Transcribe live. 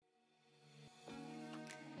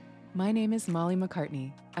My name is Molly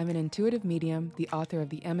McCartney. I'm an intuitive medium, the author of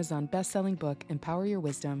the Amazon best-selling book, Empower Your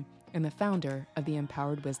Wisdom, and the founder of the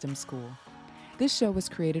Empowered Wisdom School. This show was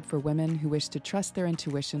created for women who wish to trust their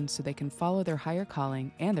intuition so they can follow their higher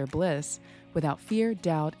calling and their bliss without fear,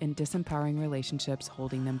 doubt, and disempowering relationships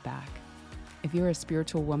holding them back. If you're a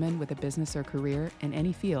spiritual woman with a business or career in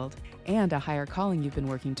any field and a higher calling you've been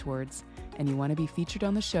working towards, and you want to be featured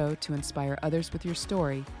on the show to inspire others with your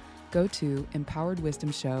story, go to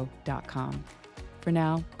empoweredwisdomshow.com. For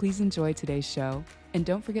now, please enjoy today's show, and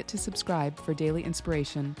don't forget to subscribe for daily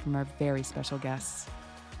inspiration from our very special guests.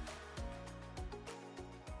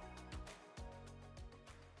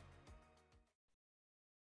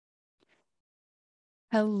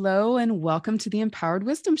 Hello, and welcome to the Empowered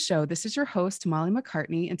Wisdom Show. This is your host, Molly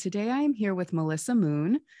McCartney, and today I am here with Melissa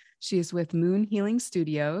Moon. She is with Moon Healing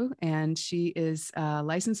Studio, and she is a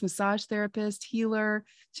licensed massage therapist, healer.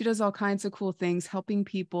 She does all kinds of cool things, helping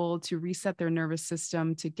people to reset their nervous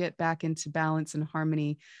system, to get back into balance and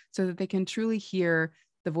harmony so that they can truly hear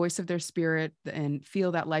the voice of their spirit and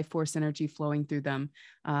feel that life force energy flowing through them.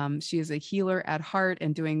 She is a healer at heart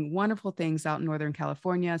and doing wonderful things out in Northern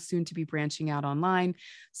California, soon to be branching out online.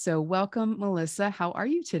 So welcome, Melissa. How are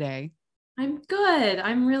you today? I'm good.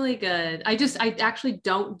 I'm really good. I actually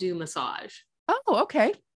don't do massage. Oh,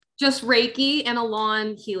 okay. Just Reiki and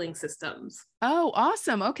Elan healing systems. Oh,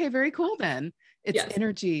 awesome. Okay, very cool then. It's Yes.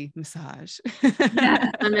 energy massage.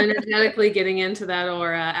 Yes, I'm energetically getting into that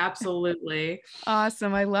aura. Absolutely.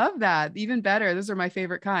 Awesome. I love that. Even better. Those are my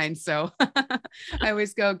favorite kinds. So I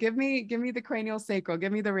always go, give me the cranial sacral,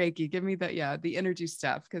 give me the Reiki, give me the energy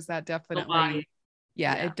stuff. Cause that The definitely, body.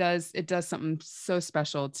 yeah, Yeah, it does something so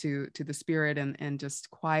special to the spirit and just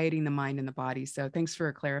quieting the mind and the body. So thanks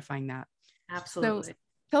for clarifying that. So absolutely.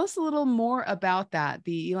 tell us a little more about that,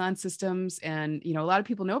 the Elan systems. And, a lot of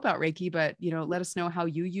people know about Reiki, but, let us know how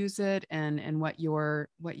you use it and what your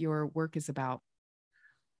work is about.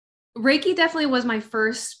 Reiki definitely was my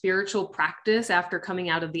first spiritual practice after coming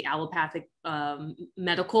out of the allopathic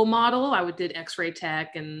medical model. Did X-ray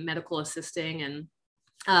tech and medical assisting,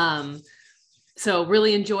 and so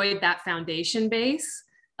really enjoyed that foundation base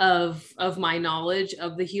of my knowledge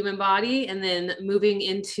of the human body. And then moving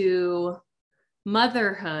into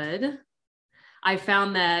motherhood, I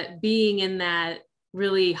found that being in that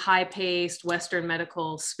really high-paced Western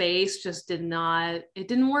medical space just didn't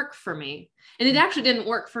work for me. And it actually didn't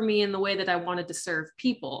work for me in the way that I wanted to serve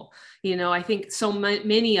people. I think so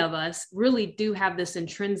many of us really do have this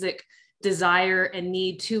intrinsic desire and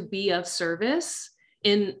need to be of service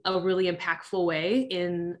in a really impactful way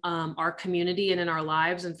in our community and in our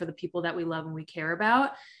lives and for the people that we love and we care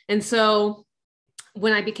about. And so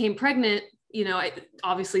when I became pregnant,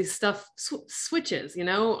 obviously stuff switches,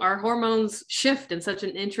 our hormones shift in such an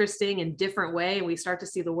interesting and different way. And we start to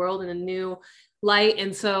see the world in a new light.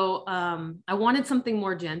 And so I wanted something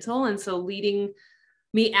more gentle. And so leading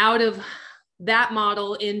me out of that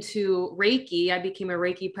model into Reiki, I became a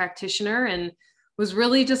Reiki practitioner and was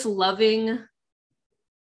really just loving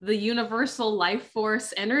the universal life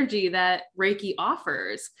force energy that Reiki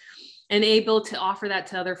offers and able to offer that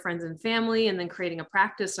to other friends and family, and then creating a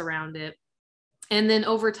practice around it. And then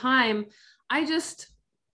over time, I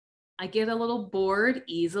get a little bored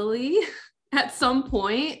easily at some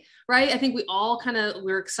point, right? I think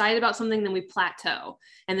we're excited about something, then we plateau.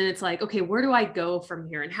 And then it's like, okay, where do I go from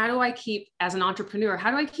here? And how do I keep, as an entrepreneur, how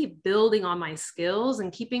do I keep building on my skills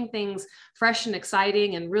and keeping things fresh and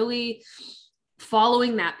exciting and really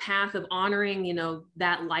following that path of honoring,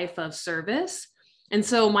 that life of service? And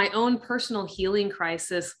so my own personal healing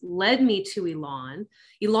crisis led me to Elan.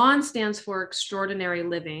 Elan stands for Extraordinary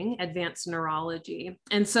Living, Advanced Neurology.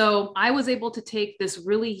 And so I was able to take this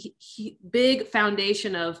really big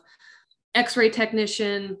foundation of X-ray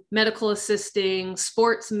technician, medical assisting,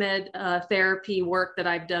 sports med therapy work that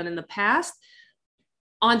I've done in the past,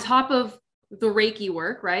 on top of the Reiki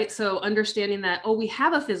work, right? So understanding that, we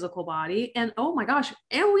have a physical body, and oh my gosh,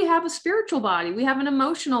 and we have a spiritual body, we have an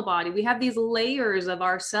emotional body, we have these layers of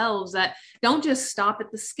ourselves that don't just stop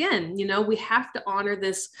at the skin. We have to honor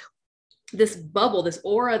this bubble, this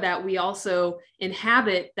aura that we also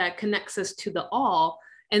inhabit that connects us to the all.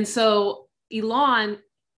 And so Elan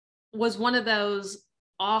was one of those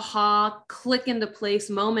aha, click into place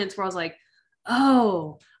moments where I was like,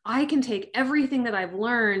 oh, I can take everything that I've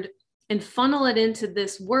learned and funnel it into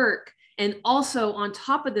this work. And also on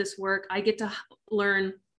top of this work, I get to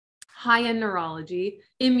learn high-end neurology,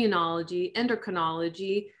 immunology,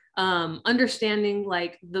 endocrinology, understanding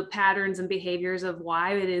like the patterns and behaviors of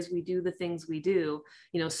why it is we do the things we do,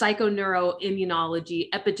 psychoneuroimmunology,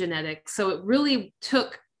 epigenetics. So it really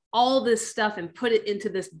took all this stuff and put it into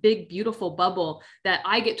this big, beautiful bubble that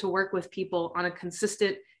I get to work with people on a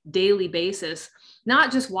consistent daily basis,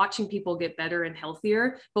 not just watching people get better and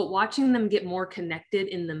healthier, but watching them get more connected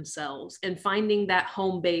in themselves and finding that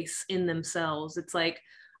home base in themselves. It's like,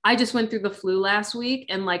 I just went through the flu last week,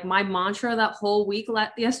 and like my mantra that whole week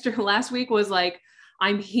last week was like,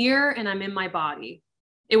 I'm here and I'm in my body.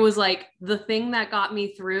 It was like the thing that got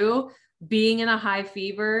me through being in a high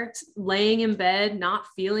fever, laying in bed, not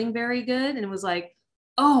feeling very good. And it was like,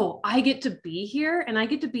 oh, I get to be here and I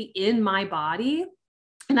get to be in my body,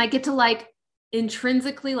 and I get to like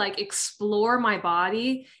intrinsically like explore my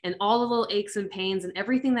body and all the little aches and pains and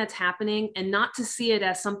everything that's happening, and not to see it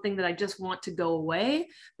as something that I just want to go away,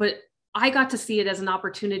 but I got to see it as an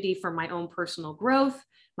opportunity for my own personal growth,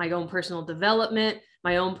 my own personal development,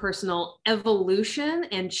 my own personal evolution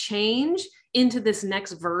and change into this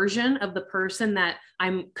next version of the person that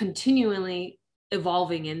I'm continually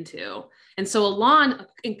evolving into. And so Elan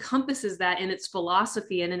encompasses that in its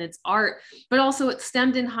philosophy and in its art, but also it's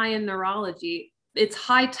stemmed in high in neurology. It's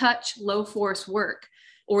high touch, low force work,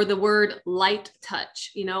 or the word light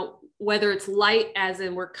touch, you know, whether it's light as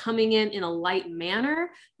in we're coming in a light manner,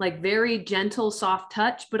 like very gentle, soft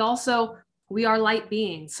touch, but also we are light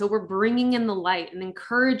beings. So we're bringing in the light and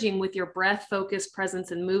encouraging with your breath, focus,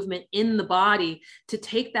 presence, and movement in the body to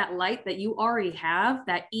take that light that you already have,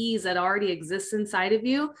 that ease that already exists inside of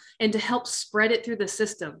you, and to help spread it through the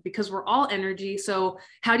system, because we're all energy. So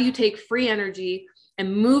how do you take free energy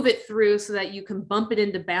and move it through so that you can bump it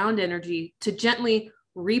into bound energy to gently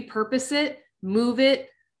repurpose it, move it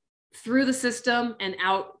through the system and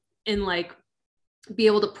out, and like be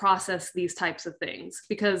able to process these types of things,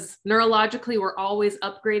 because neurologically we're always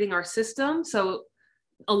upgrading our system. So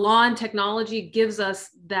Elan technology gives us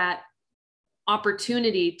that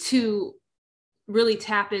opportunity to really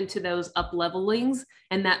tap into those up levelings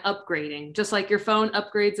and that upgrading. Just like your phone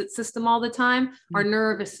upgrades its system all the time, our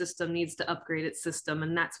nervous system needs to upgrade its system,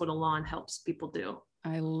 and that's what Elan helps people do.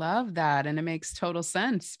 I love that. And it makes total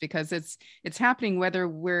sense, because it's happening whether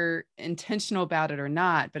we're intentional about it or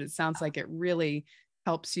not. But it sounds like it really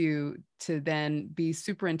helps you to then be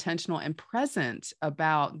super intentional and present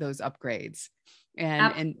about those upgrades.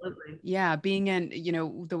 And yeah, being in, you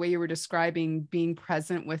know, the way you were describing being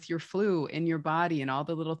present with your flu in your body and all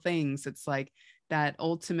the little things, it's like that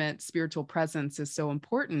ultimate spiritual presence is so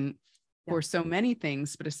important for so many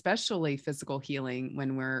things, but especially physical healing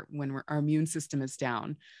when our immune system is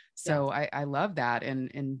down. So I love that.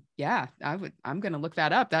 And yeah, I'm going to look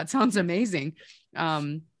that up. That sounds amazing.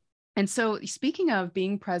 And so speaking of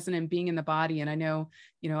being present and being in the body, and I know,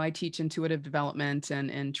 you know, I teach intuitive development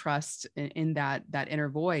and trust in that inner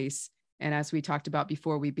voice. And as we talked about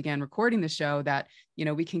before we began recording the show, that, you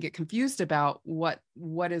know, we can get confused about what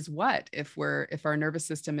is what if our nervous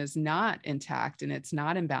system is not intact and it's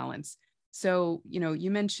not in balance. So, you know, you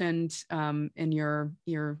mentioned in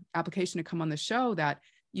your application to come on the show that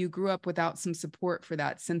you grew up without some support for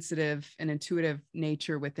that sensitive and intuitive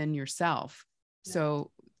nature within yourself.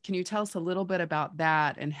 So can you tell us a little bit about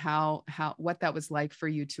that and how what that was like for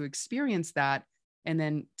you to experience that and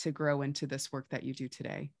then to grow into this work that you do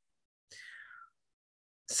today?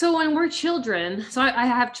 So when we're children, so I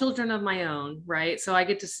have children of my own, right? So I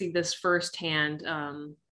get to see this firsthand.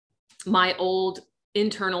 My old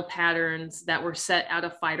internal patterns that were set out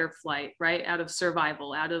of fight or flight, right? Out of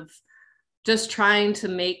survival, out of just trying to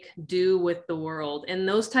make do with the world. And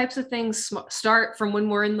those types of things start from when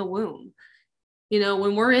we're in the womb. You know,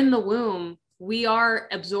 when we're in the womb, we are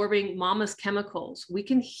absorbing mama's chemicals. We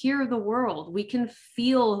can hear the world. We can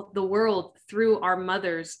feel the world through our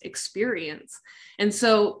mother's experience. And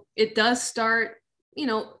so it does start, you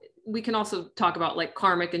know, we can also talk about like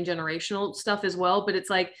karmic and generational stuff as well, but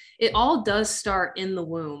it's like, it all does start in the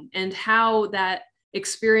womb, and how that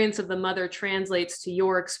experience of the mother translates to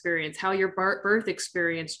your experience, how your birth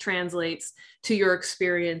experience translates to your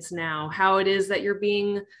experience now, how it is that you're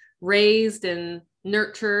being raised and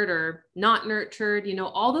nurtured or not nurtured, you know,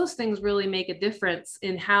 all those things really make a difference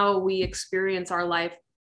in how we experience our life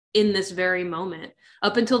in this very moment.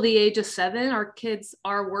 Up until the age of 7, our kids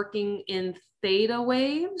are working in theta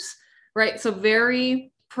waves, right? So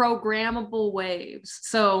very programmable waves.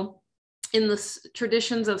 So in the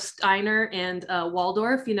traditions of Steiner and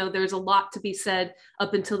Waldorf, you know, there's a lot to be said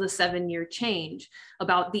up until the 7-year change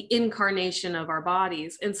about the incarnation of our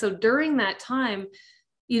bodies. And so during that time,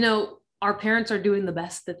 you know, our parents are doing the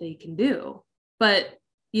best that they can do. But,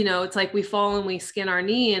 you know, it's like we fall and we skin our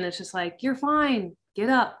knee, and it's just like, you're fine, get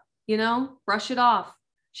up, you know, brush it off,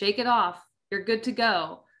 shake it off, you're good to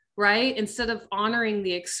go, right? Instead of honoring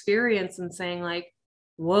the experience and saying like,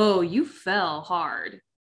 whoa, you fell hard.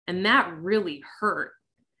 And that really hurt.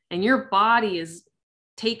 And your body is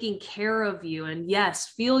taking care of you. And yes,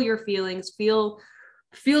 feel your feelings, feel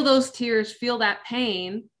those tears, feel that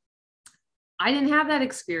pain. I didn't have that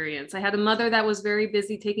experience. I had a mother that was very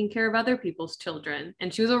busy taking care of other people's children,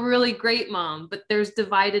 and she was a really great mom, but there's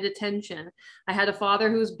divided attention. I had a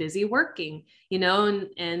father who was busy working,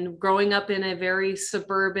 and growing up in a very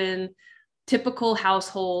suburban, typical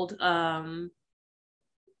household, and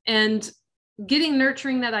getting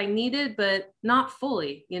nurturing that I needed, but not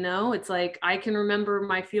fully. It's like I can remember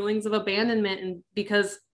my feelings of abandonment, and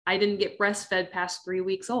because I didn't get breastfed past 3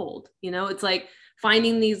 weeks old. It's like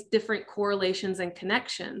finding these different correlations and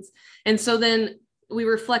connections. And so then we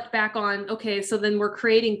reflect back on, okay, so then we're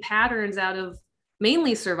creating patterns out of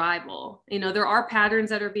mainly survival. There are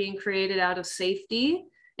patterns that are being created out of safety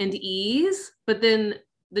and ease, but then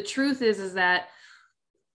the truth is that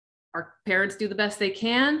our parents do the best they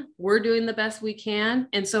can. We're doing the best we can.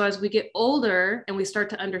 And so as we get older and we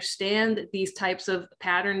start to understand these types of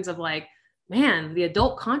patterns of like, man, the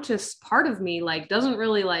adult conscious part of me like doesn't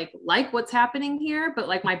really like what's happening here, but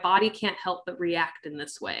like my body can't help but react in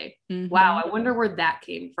this way. Mm-hmm. Wow, I wonder where that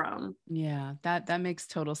came from. Yeah, that makes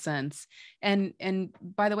total sense. And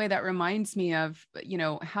by the way, that reminds me of,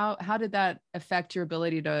 how did that affect your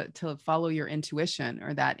ability to follow your intuition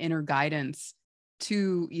or that inner guidance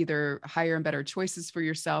to either higher and better choices for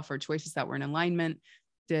yourself or choices that were in alignment?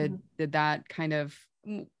 Did that kind of,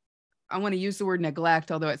 I want to use the word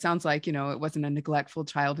neglect, although it sounds like, it wasn't a neglectful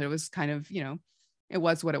childhood. It was kind of, it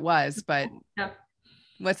was what it was, but yeah.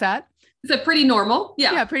 What's that? It's pretty normal.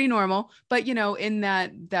 Yeah. Yeah. Pretty normal. But, in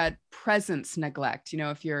that presence neglect,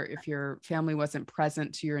 if your family wasn't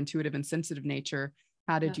present to your intuitive and sensitive nature,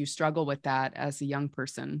 how did you struggle with that as a young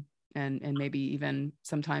person and maybe even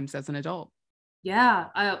sometimes as an adult? Yeah.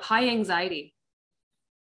 High anxiety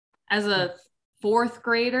as a fourth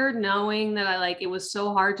grader, knowing that it was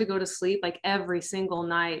so hard to go to sleep, like every single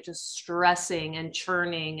night, just stressing and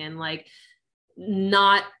churning and like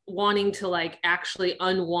not wanting to like actually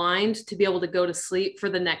unwind to be able to go to sleep for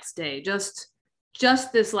the next day. Just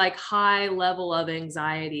this like high level of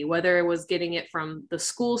anxiety, whether it was getting it from the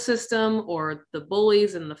school system or the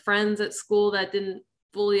bullies and the friends at school that didn't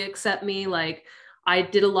fully accept me. Like I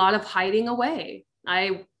did a lot of hiding away.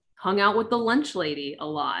 I hung out with the lunch lady a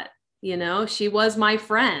lot. She was my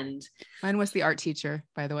friend. Mine was the art teacher,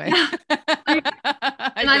 by the way. Yeah.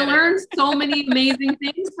 And I learned so many amazing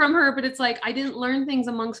things from her, but it's like, I didn't learn things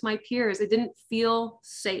amongst my peers. It didn't feel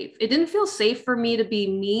safe. It didn't feel safe for me to be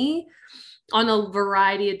me on a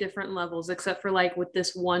variety of different levels, except for like with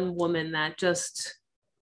this one woman that just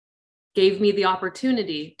gave me the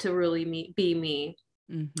opportunity to really be me.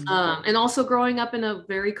 Mm-hmm. And also growing up in a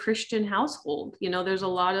very Christian household, there's a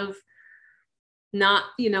lot of not,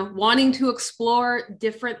 wanting to explore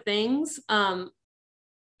different things,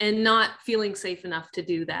 and not feeling safe enough to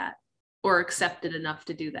do that or accepted enough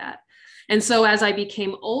to do that. And so as I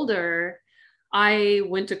became older, I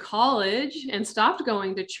went to college and stopped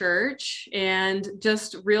going to church and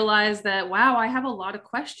just realized that, wow, I have a lot of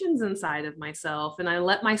questions inside of myself. And I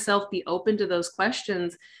let myself be open to those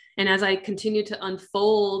questions. And as I continued to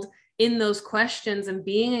unfold in those questions and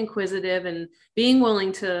being inquisitive and being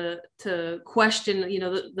willing to question,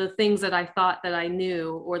 the things that I thought that I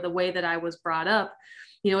knew or the way that I was brought up,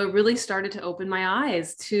 it really started to open my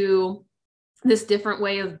eyes to this different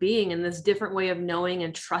way of being and this different way of knowing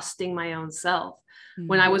and trusting my own self. Mm-hmm.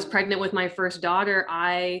 When I was pregnant with my first daughter,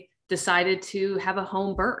 I decided to have a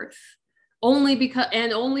home birth only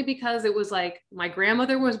because it was like my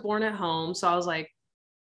grandmother was born at home. So I was like,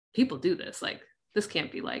 people do this, like, this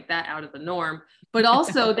can't be like that out of the norm. But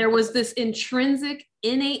also there was this intrinsic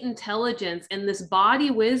innate intelligence and this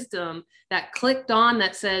body wisdom that clicked on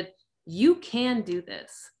that said, you can do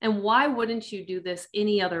this. And why wouldn't you do this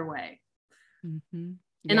any other way? Mm-hmm.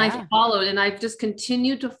 Yeah. And I followed, and I've just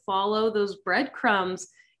continued to follow those breadcrumbs.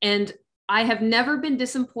 And I have never been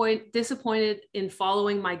disappointed in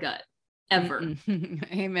following my gut ever.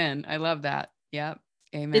 Mm-hmm. Amen. I love that. Yep.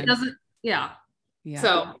 Amen. It doesn't. Yeah.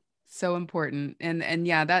 So important. And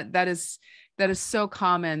yeah, that is so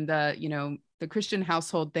common. The Christian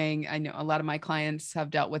household thing. I know a lot of my clients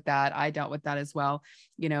have dealt with that. I dealt with that as well,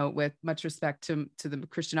 with much respect to the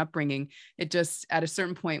Christian upbringing. It just, at a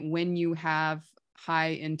certain point, when you have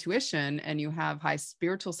high intuition and you have high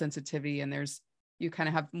spiritual sensitivity, and you kind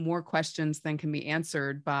of have more questions than can be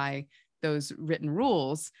answered by those written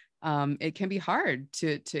rules, it can be hard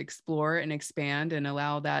to explore and expand and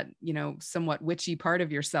allow that, somewhat witchy part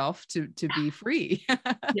of yourself to be free.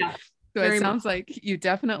 Yeah. So it sounds like you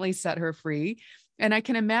definitely set her free. And I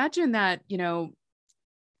can imagine that,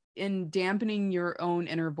 in dampening your own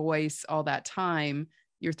inner voice all that time,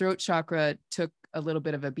 your throat chakra took a little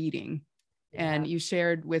bit of a beating. And you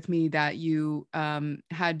shared with me that you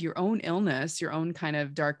had your own illness, your own kind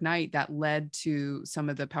of dark night that led to some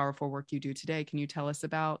of the powerful work you do today. Can you tell us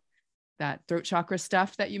about that throat chakra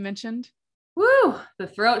stuff that you mentioned? Woo, the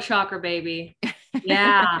throat chakra, baby.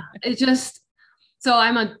 Yeah, it just, so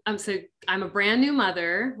I'm a brand new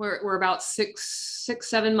mother. We're about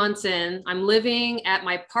 7 months in. I'm living at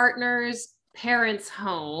my partner's parents'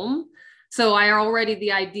 home. So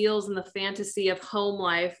the ideals and the fantasy of home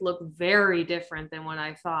life look very different than what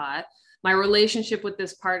I thought. My relationship with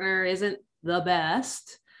this partner isn't the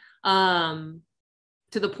best,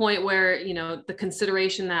 to the point where, you know, the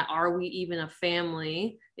consideration that are we even a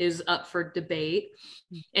family is up for debate.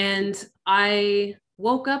 And I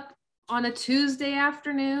woke up on a Tuesday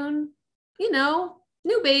afternoon, you know,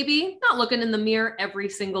 new baby, not looking in the mirror every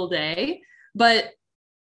single day, but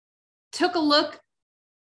took a look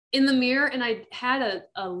in the mirror and I had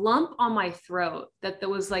a lump on my throat that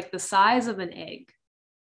was like the size of an egg.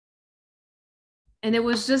 And it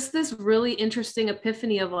was just this really interesting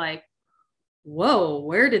epiphany of like, whoa,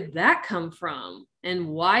 where did that come from? And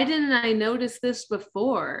why didn't I notice this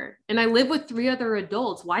before? And I live with 3 other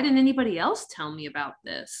adults. Why didn't anybody else tell me about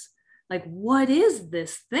this? Like, what is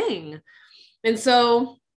this thing? And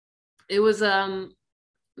so it was a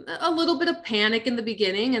little bit of panic in the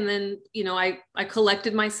beginning. And then, you know, I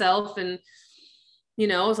collected myself and, you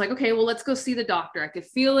know, I was like, okay, well, let's go see the doctor. I could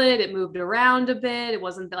feel it. It moved around a bit. It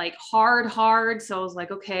wasn't like hard. So I was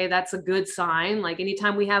like, okay, that's a good sign. Like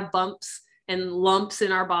anytime we have bumps and lumps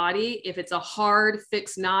in our body, if it's a hard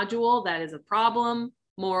fixed nodule, that is a problem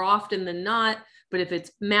more often than not. But if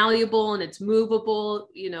it's malleable and it's movable,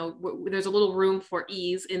 you know, there's a little room for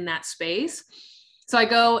ease in that space. So I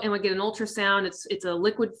go and I get an ultrasound. It's a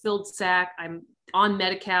liquid filled sac. I'm on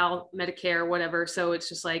Medi-Cal, Medicare, whatever. So it's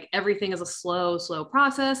just like everything is a slow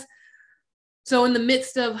process. So in the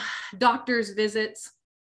midst of doctor's visits,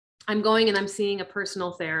 I'm going and I'm seeing a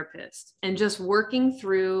personal therapist and just working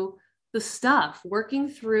through the stuff, working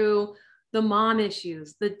through the mom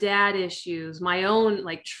issues, the dad issues, my own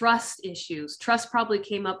like trust issues. Trust probably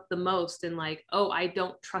came up the most in like, oh, I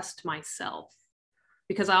don't trust myself,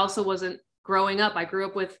 because I also wasn't growing up. I grew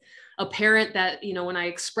up with a parent that, you know, when I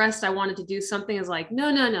expressed I wanted to do something, is like,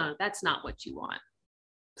 no, that's not what you want.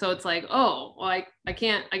 So it's like, oh, well, I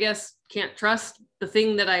can't trust the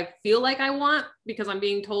thing that I feel like I want because I'm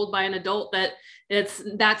being told by an adult that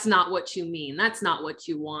that's not what you mean. That's not what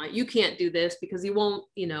you want. You can't do this because you won't,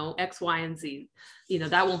 you know, X, Y, and Z, you know,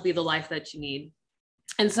 that won't be the life that you need.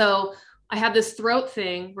 And so I have this throat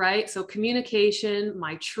thing, right? So communication,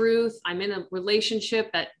 my truth, I'm in a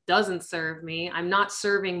relationship that doesn't serve me. I'm not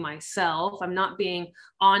serving myself. I'm not being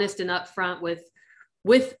honest and upfront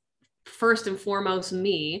with first and foremost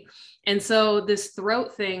me. And so this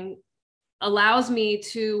throat thing allows me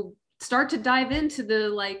to start to dive into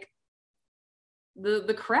the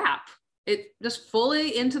crap. It just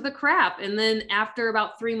fully into the crap. And then after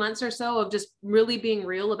about 3 months or so of just really being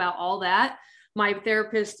real about all that, my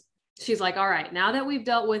therapist, she's like, all right, now that we've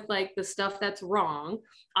dealt with like the stuff that's wrong,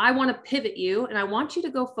 I want to pivot you and I want you to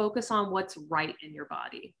go focus on what's right in your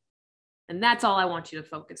body. And that's all I want you to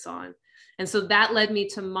focus on. And so that led me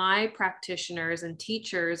to my practitioners and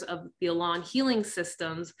teachers of the Elan Healing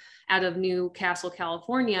Systems out of New Castle,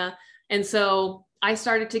 California. And so I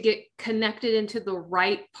started to get connected into the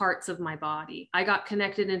right parts of my body. I got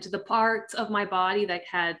connected into the parts of my body that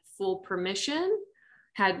had full permission,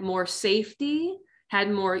 had more safety, had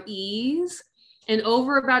more ease. And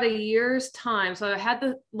over about a year's time, so I had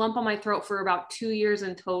the lump on my throat for about 2 years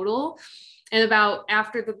in total. And about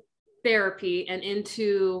after the therapy and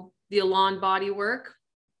into the Elan body work,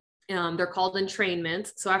 they're called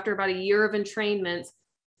entrainments. So after about a year of entrainments,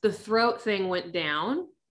 the throat thing went down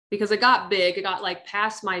because it got big. It got like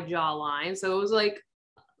past my jawline. So it was like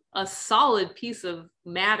a solid piece of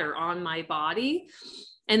matter on my body.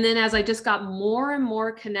 And then as I just got more and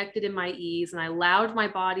more connected in my ease, and I allowed my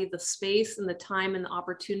body the space and the time and the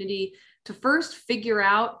opportunity to first figure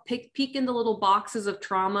out, peek into little boxes of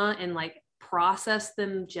trauma and like process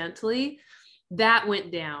them gently, that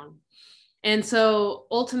went down. And so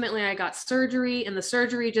ultimately I got surgery, and the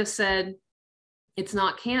surgery just said, it's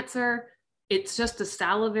not cancer. It's just a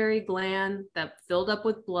salivary gland that filled up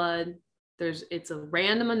with blood. It's a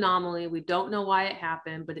random anomaly. We don't know why it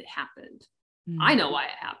happened, but it happened. I know why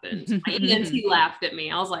it happened. My ENT laughed at me.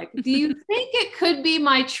 I was like, do you think it could be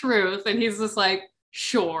my truth? And he's just like,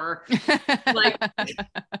 sure. Like,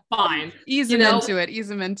 fine. Ease You them know? into it. Ease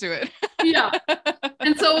them into it. Yeah.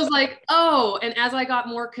 And so it was like, oh, and as I got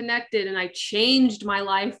more connected and I changed my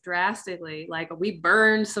life drastically, like we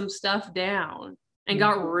burned some stuff down and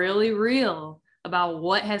got really real about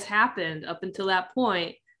what has happened up until that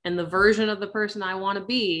point and the version of the person I want to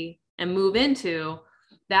be and move into.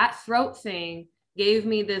 That throat thing gave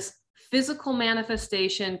me this physical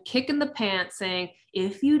manifestation, kick in the pants, saying,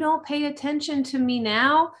 if you don't pay attention to me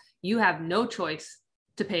now, you have no choice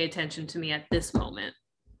to pay attention to me at this moment.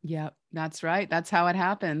 Yep, that's right. That's how it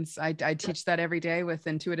happens. I teach that every day with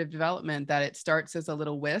intuitive development, that it starts as a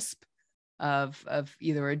little wisp of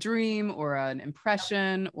either a dream or an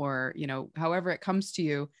impression, or, you know, however it comes to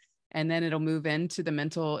you. And then it'll move into the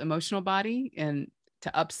mental, emotional body, and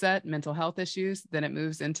to upset mental health issues. Then it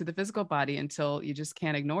moves into the physical body until you just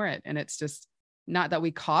can't ignore it. And it's just not that we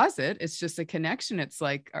cause it. It's just a connection. It's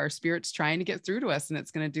like our spirit's trying to get through to us, and it's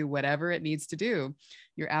going to do whatever it needs to do.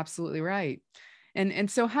 You're absolutely right.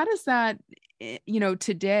 And so how does that, you know,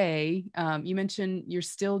 today, you mentioned you're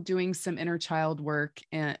still doing some inner child work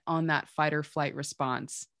on that fight or flight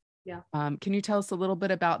response. Yeah. Can you tell us a little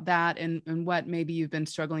bit about that, and what maybe you've been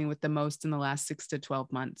struggling with the most in the last 6 to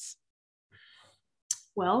 12 months?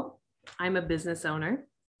 Well, I'm a business owner.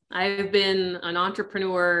 I've been an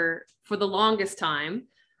entrepreneur for the longest time,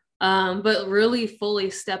 but really fully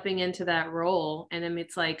stepping into that role. And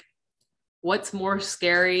it's like, what's more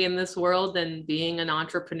scary in this world than being an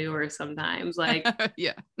entrepreneur sometimes? Like,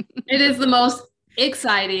 yeah, it is the most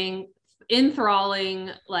exciting, enthralling,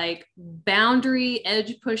 like boundary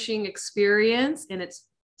edge pushing experience. And it's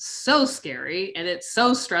so scary and it's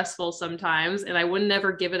so stressful sometimes. And I would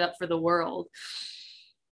never give it up for the world.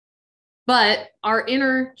 But our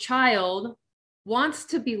inner child wants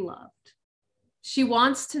to be loved. She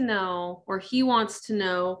wants to know, or he wants to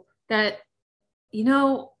know, that, you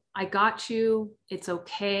know, I got you. It's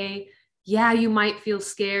okay. Yeah, you might feel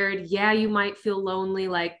scared. Yeah, you might feel lonely.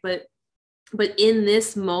 Like, but in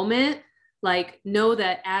this moment, like, know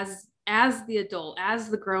that as the adult, as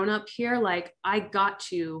the grown up here, like, I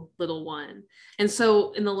got you, little one. And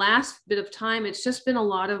so in the last bit of time, it's just been a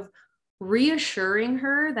lot of reassuring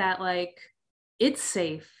her that, like, it's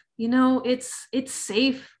safe. You know, it's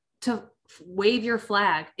safe to wave your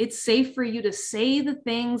flag. It's safe for you to say the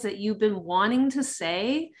things that you've been wanting to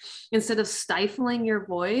say, instead of stifling your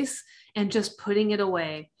voice and just putting it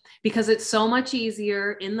away, because it's so much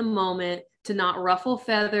easier in the moment to not ruffle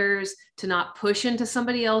feathers, to not push into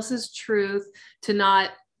somebody else's truth, to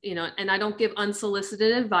not, you know, and I don't give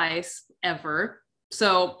unsolicited advice ever.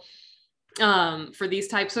 So for these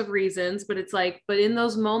types of reasons, but it's like, but in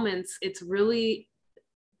those moments, it's really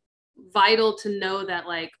vital to know that,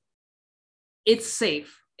 like, it's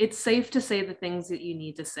safe. It's safe to say the things that you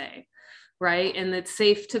need to say, right? And it's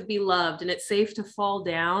safe to be loved, and it's safe to fall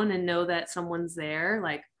down and know that someone's there.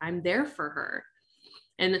 Like, I'm there for her.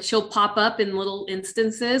 And she'll pop up in little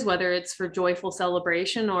instances, whether it's for joyful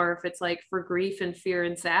celebration or if it's like for grief and fear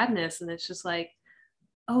and sadness. And it's just like,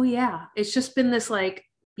 oh yeah, it's just been this like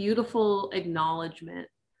beautiful acknowledgement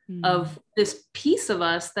of this piece of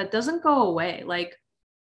us that doesn't go away. Like,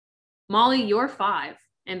 Molly, you're 5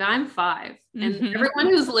 and I'm 5. And everyone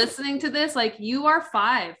who's listening to this, like, you are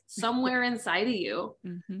 5 somewhere inside of you.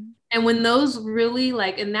 And when those really,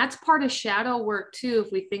 like, and that's part of shadow work too.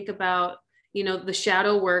 If we think about, you know, the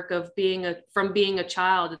shadow work of from being a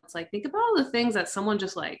child, it's like, think about all the things that someone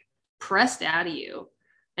just like pressed out of you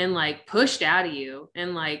and like pushed out of you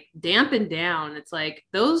and like dampened down. It's like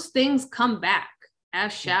those things come back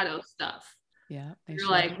as shadow stuff. Yeah. You're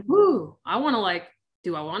like, whoo, I want to, like,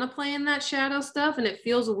 do I want to play in that shadow stuff? And it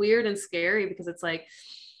feels weird and scary because it's like,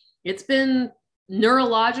 it's been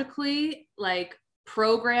neurologically like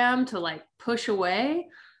programmed to like push away,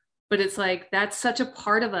 but it's like, that's such a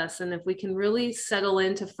part of us. And if we can really settle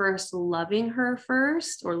into first loving her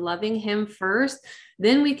first, or loving him first,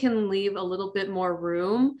 then we can leave a little bit more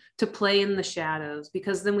room to play in the shadows,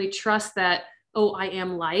 because then we trust that, oh, I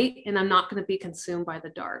am light and I'm not going to be consumed by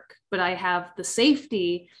the dark, but I have the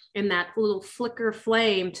safety in that little flicker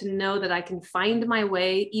flame to know that I can find my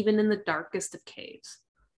way even in the darkest of caves.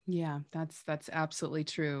 Yeah, that's absolutely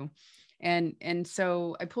true. And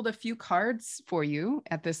so I pulled a few cards for you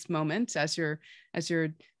at this moment as you're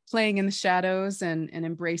playing in the shadows and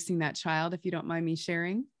embracing that child, if you don't mind me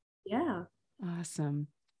sharing. Yeah. Awesome.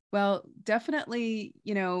 Well, definitely,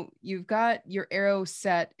 you know, you've got your arrow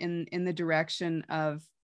set in the direction of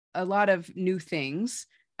a lot of new things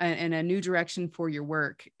and a new direction for your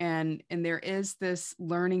work. And there is this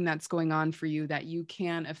learning that's going on for you that you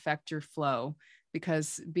can affect your flow.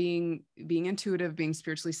 because being intuitive, being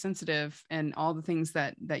spiritually sensitive, and all the things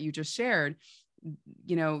that you just shared,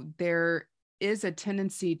 there is a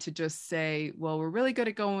tendency to just say, well, we're really good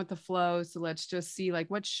at going with the flow, so let's just see, like,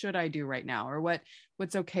 what should I do right now, or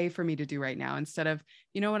what's okay for me to do right now, instead of,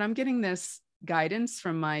 when I'm getting this guidance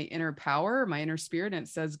from my inner power, my inner spirit, and it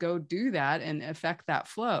says go do that and affect that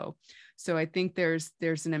flow. So I think there's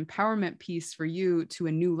an empowerment piece for you to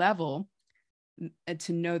a new level,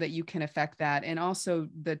 to know that you can affect that, and also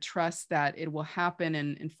the trust that it will happen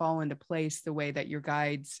and fall into place the way that your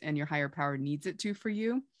guides and your higher power needs it to for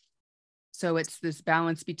you. So it's this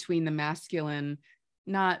balance between the masculine,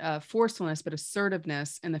 not forcefulness, but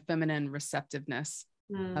assertiveness, and the feminine receptiveness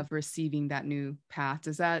of receiving that new path.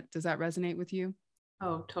 Does that resonate with you?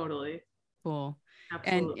 Oh, totally. Cool.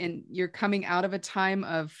 Absolutely. And you're coming out of a time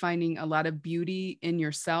of finding a lot of beauty in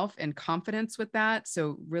yourself and confidence with that.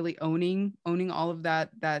 So really owning all of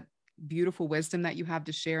that beautiful wisdom that you have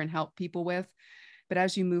to share and help people with. But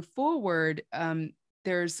as you move forward,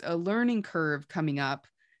 there's a learning curve coming up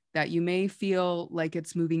that you may feel like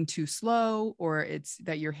it's moving too slow, or it's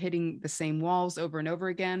that you're hitting the same walls over and over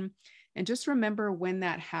again. And just remember, when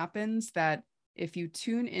that happens, that if you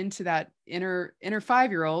tune into that inner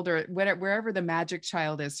 5-year-old, or wherever the magic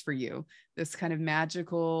child is for you, this kind of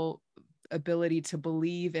magical ability to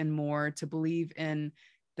believe in more, to believe in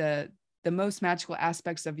the most magical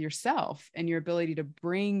aspects of yourself and your ability to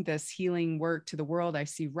bring this healing work to the world. I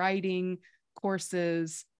see writing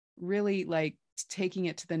courses, really like taking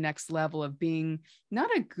it to the next level of being not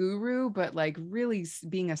a guru, but like really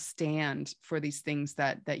being a stand for these things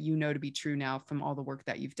that to be true now from all the work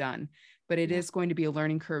that you've done. But it is going to be a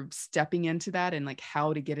learning curve stepping into that, and like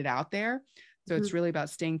how to get it out there. So it's really about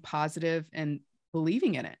staying positive and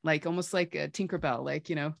believing in it, like almost like a Tinkerbell, like,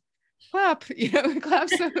 clap, clap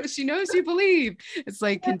so she knows you believe. It's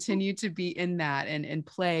like continue to be in that and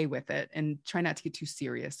play with it, and try not to get too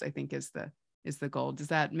serious, I think is the goal. Does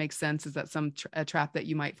that make sense? Is that a trap that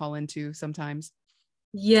you might fall into sometimes?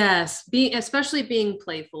 Yes, especially being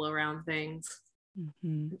playful around things.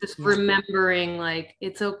 Just remembering, like,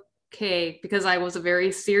 it's okay, because I was a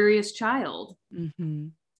very serious child.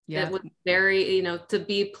 Yeah. It was very, to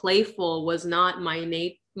be playful was not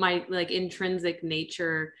my like intrinsic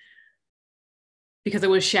nature, because it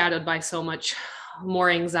was shadowed by so much more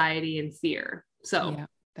anxiety and fear. So yeah,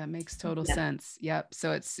 that makes total sense. Yep.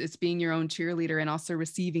 So it's being your own cheerleader, and also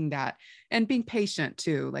receiving that, and being patient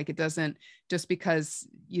too. Like, it doesn't, just because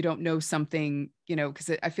you don't know something,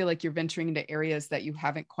 because I feel like you're venturing into areas that you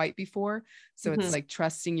haven't quite before. So it's like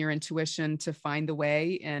trusting your intuition to find the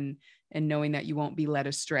way, and knowing that you won't be led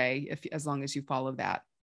astray as long as you follow that.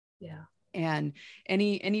 Yeah. And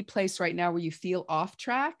any place right now where you feel off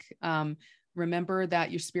track, remember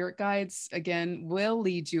that your spirit guides, again, will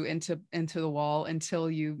lead you into the wall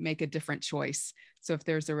until you make a different choice. So if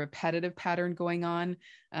there's a repetitive pattern going on,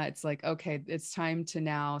 it's like, okay, it's time to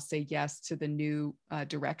now say yes to the new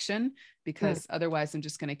direction, because otherwise I'm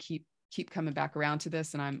just going to keep coming back around to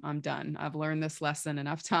this, and I'm done. I've learned this lesson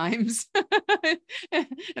enough times.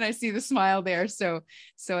 And I see the smile there. So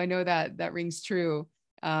I know that rings true.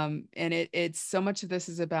 And it's so much of this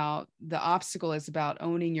is about, the obstacle is about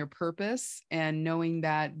owning your purpose, and knowing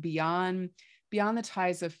that beyond the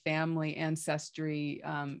ties of family, ancestry,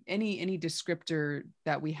 any descriptor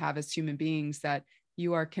that we have as human beings, that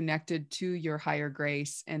you are connected to your higher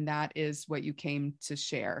grace, and that is what you came to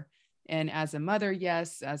share. And as a mother,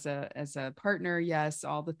 yes, as a partner, yes,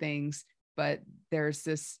 all the things, but there's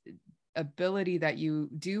this ability that you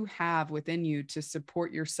do have within you to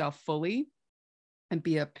support yourself fully and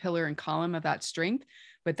be a pillar and column of that strength.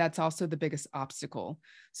 But that's also the biggest obstacle.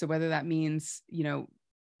 So whether that means,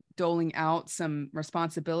 doling out some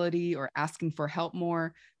responsibility or asking for help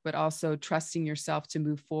more, but also trusting yourself to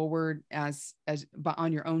move forward but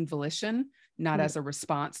on your own volition, not as a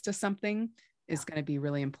response to something, is going to be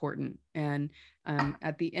really important. And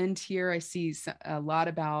at the end here, I see a lot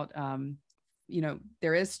about,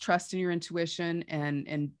 there is trust in your intuition,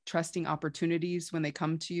 and trusting opportunities when they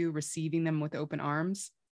come to you, receiving them with open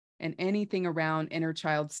arms. And anything around inner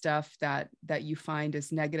child stuff that you find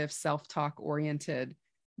is negative self-talk oriented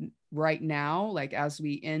right now, like as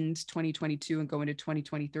we end 2022 and go into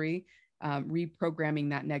 2023,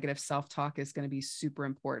 reprogramming that negative self-talk is going to be super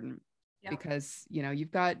important. Because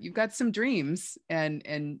you've got some dreams,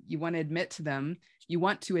 and you want to admit to them,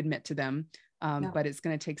 but it's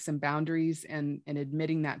going to take some boundaries, and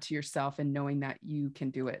admitting that to yourself, and knowing that you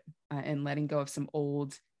can do it, and letting go of some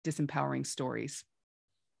old disempowering stories.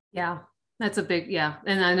 Yeah, that's a big,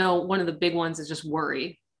 and I know one of the big ones is just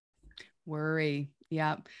worry.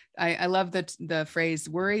 Yeah. I love the phrase,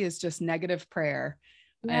 worry is just negative prayer.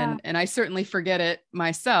 Yeah. And I certainly forget it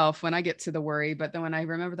myself when I get to the worry, but then when I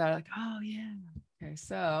remember that, I'm like, oh yeah. Okay.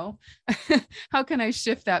 So how can I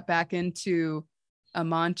shift that back into a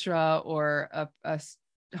mantra or a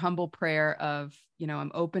humble prayer of,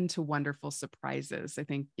 I'm open to wonderful surprises. I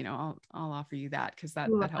think, I'll offer you that because that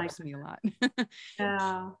Ooh, I like helps me a lot.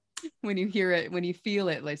 Yeah. When you hear it, when you feel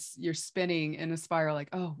it, like you're spinning in a spiral, like,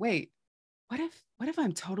 oh, wait, what if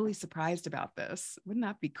I'm totally surprised about this? Wouldn't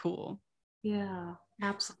that be cool? Yeah,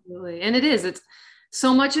 absolutely. And it's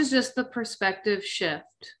so much is just the perspective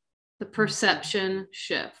shift, the perception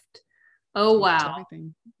shift. Oh, Changes wow.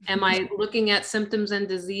 everything. Am I looking at symptoms and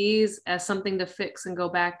disease as something to fix and go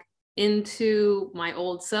back into my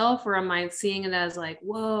old self? Or am I seeing it as like,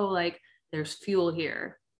 whoa, like there's fuel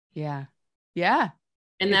here? Yeah. Yeah.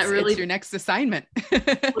 And that It's really, your next assignment.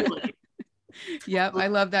 totally. Yep, I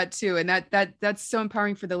love that too. And that's so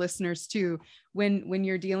empowering for the listeners too. When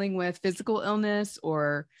you're dealing with physical illness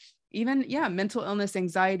or even mental illness,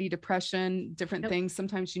 anxiety, depression, different Yep. things,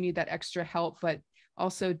 sometimes you need that extra help, but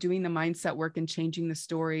also doing the mindset work and changing the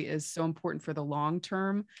story is so important for the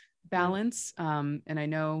long-term balance. And I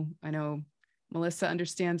know Melissa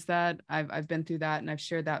understands that. I've been through that and I've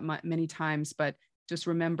shared that many times, but just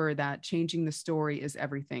remember that changing the story is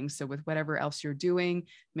everything. So with whatever else you're doing,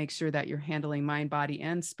 make sure that you're handling mind, body,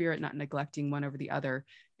 and spirit, not neglecting one over the other.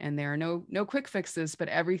 And there are no quick fixes, but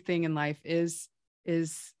everything in life is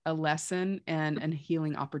a lesson and a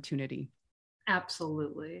healing opportunity.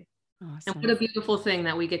 Absolutely. Awesome. And what a beautiful thing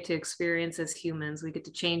that we get to experience as humans. We get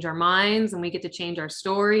to change our minds and we get to change our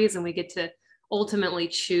stories and we get to ultimately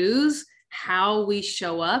choose how we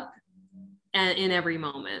show up and in every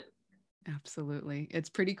moment. Absolutely. It's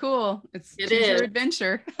pretty cool. It Choose is. your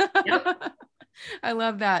adventure. Yep. I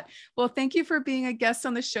love that. Well, thank you for being a guest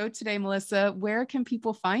on the show today, Melissa. Where can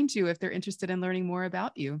people find you if they're interested in learning more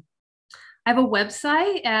about you? I have a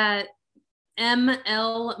website at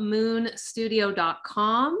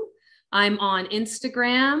mlmoonstudio.com. I'm on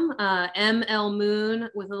Instagram, mlmoon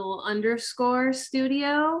with a little underscore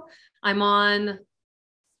studio. I'm on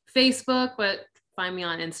Facebook, but find me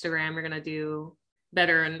on Instagram. You're going to do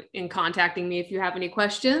better in contacting me if you have any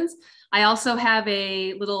questions. I also have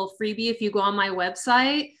a little freebie if you go on my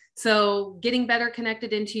website. So getting better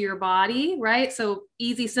connected into your body, right? So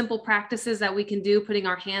easy, simple practices that we can do, putting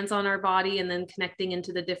our hands on our body and then connecting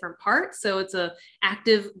into the different parts. So it's a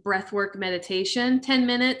active breathwork meditation, 10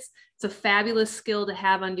 minutes. It's a fabulous skill to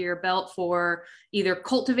have under your belt for either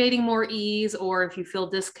cultivating more ease, or if you feel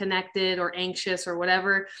disconnected or anxious or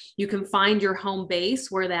whatever, you can find your home base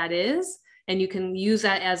where that is. And you can use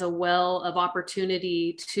that as a well of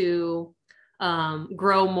opportunity to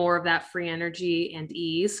grow more of that free energy and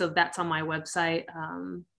ease. So that's on my website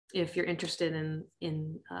if you're interested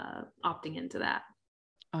in opting into that.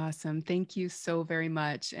 Awesome. Thank you so very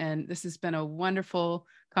much. And this has been a wonderful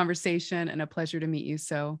conversation and a pleasure to meet you.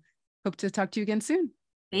 So hope to talk to you again soon.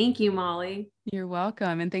 Thank you, Molly. You're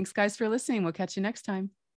welcome. And thanks, guys, for listening. We'll catch you next time.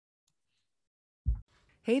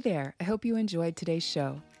 Hey there. I hope you enjoyed today's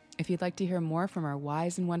show. If you'd like to hear more from our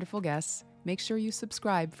wise and wonderful guests, make sure you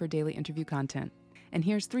subscribe for daily interview content. And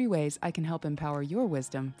here's 3 ways I can help empower your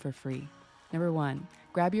wisdom for free. Number 1,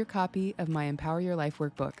 grab your copy of my Empower Your Life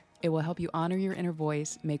workbook. It will help you honor your inner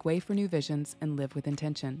voice, make way for new visions, and live with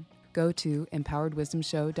intention. Go to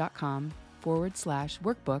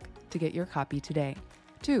empoweredwisdomshow.com/workbook to get your copy today.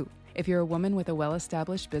 2, if you're a woman with a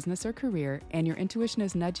well-established business or career and your intuition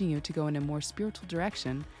is nudging you to go in a more spiritual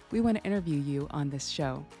direction, we want to interview you on this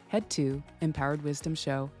show. Head to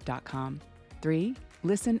empoweredwisdomshow.com. 3,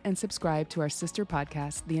 listen and subscribe to our sister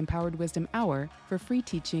podcast, The Empowered Wisdom Hour, for free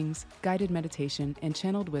teachings, guided meditation, and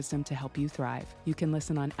channeled wisdom to help you thrive. You can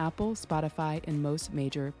listen on Apple, Spotify, and most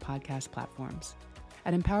major podcast platforms.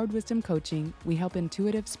 At Empowered Wisdom Coaching, we help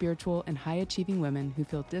intuitive, spiritual, and high-achieving women who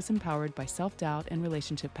feel disempowered by self-doubt and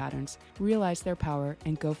relationship patterns realize their power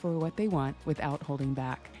and go for what they want without holding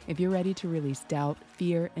back. If you're ready to release doubt,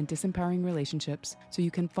 fear, and disempowering relationships so you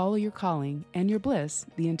can follow your calling and your bliss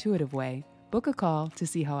the intuitive way, book a call to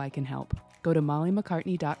see how I can help. Go to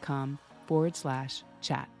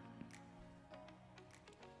mollymccartney.com/chat.